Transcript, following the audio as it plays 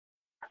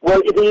Well,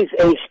 it is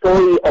a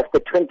story of the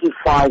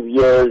 25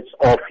 years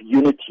of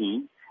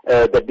unity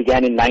that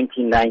began in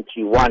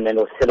 1991 and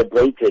was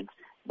celebrated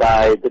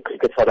by the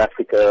Cricket South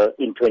Africa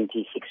in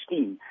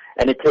 2016.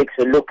 And it takes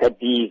a look at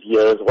these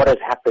years, what has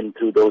happened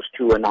through those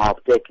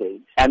 2.5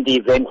 decades, and the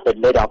events that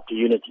led up to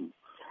unity.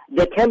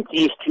 The attempt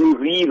is to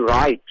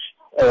rewrite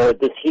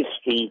this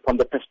history from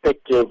the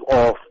perspective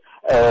of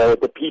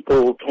the people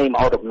who came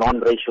out of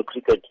non-racial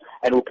cricket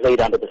and who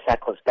played under the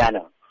SACOS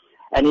banner.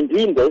 And in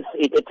doing this,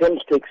 it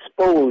attempts to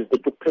expose the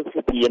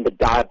duplicity and the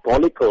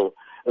diabolical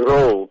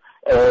role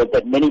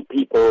that many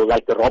people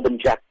like the Robin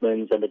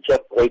Jackmans and the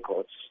Jeff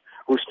Boycotts,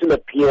 who still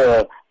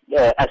appear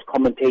as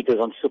commentators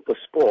on Super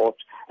Sport,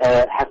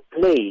 have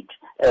played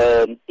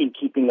in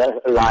keeping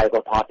alive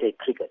apartheid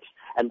cricket.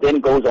 And then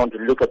goes on to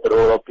look at the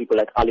role of people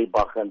like Ali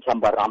Bakr and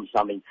Samba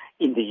Ramsamy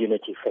in the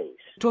unity phase.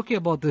 Talking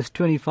about this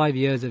 25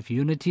 years of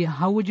unity,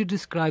 how would you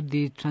describe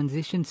the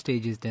transition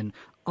stages then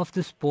of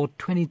the sport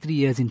 23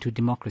 years into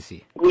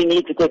democracy? We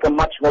need to take a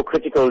much more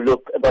critical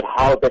look about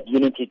how that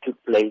unity took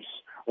place,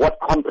 what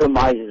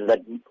compromises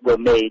that were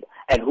made,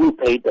 and who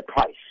paid the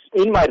price.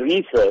 In my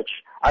research,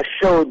 I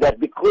showed that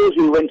because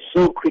we went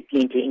so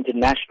quickly into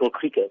international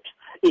cricket,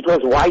 it was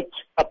white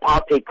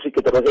apartheid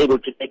cricket that was able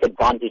to take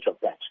advantage of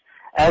that.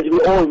 As we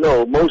all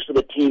know, most of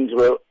the teams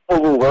were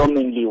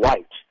overwhelmingly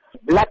white.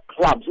 Black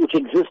clubs, which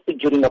existed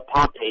during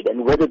apartheid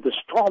and weathered the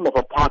storm of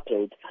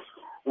apartheid,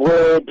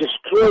 were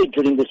destroyed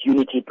during this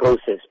unity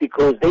process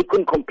because they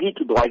couldn't compete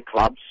with white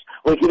clubs,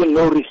 were given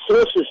no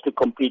resources to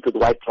compete with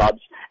white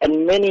clubs,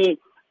 and many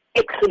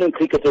excellent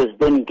cricketers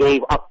then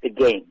gave up the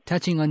game.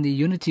 Touching on the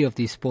unity of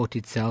the sport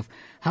itself,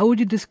 how would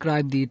you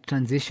describe the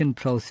transition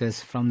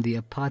process from the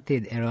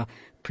apartheid era,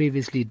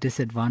 previously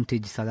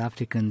disadvantaged South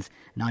Africans,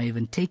 now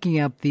even taking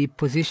up the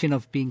position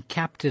of being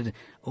captain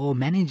or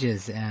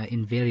managers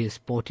in various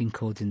sporting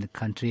codes in the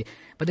country?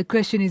 But the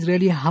question is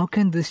really, how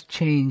can this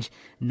change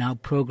now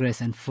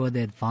progress and further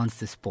advance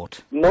the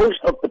sport? Most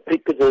of the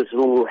cricketers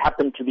who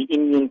happen to be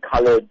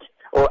Indian-coloured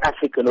or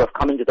African who have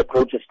come into the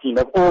Proteas team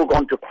have all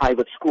gone to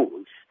private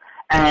schools.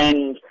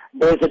 And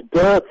there's a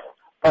dearth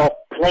of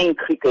playing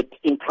cricket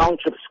in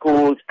township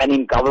schools and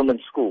in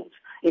government schools.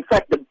 In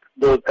fact,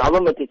 the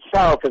government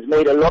itself has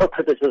made a lot of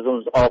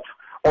criticisms of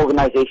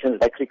organizations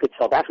like Cricket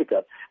South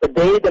Africa, but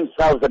they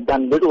themselves have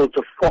done little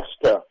to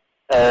foster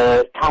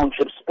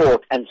township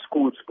sport and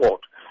school sport.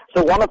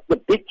 So one of the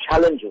big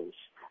challenges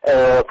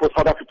for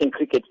South African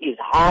cricket is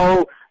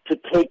how to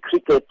take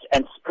cricket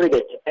and spread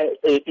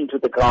it into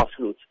the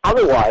grassroots.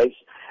 Otherwise,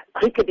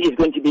 cricket is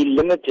going to be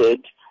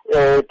limited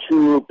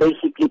to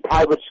basically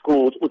private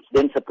schools, which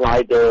then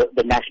supply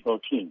the national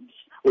teams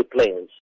with players.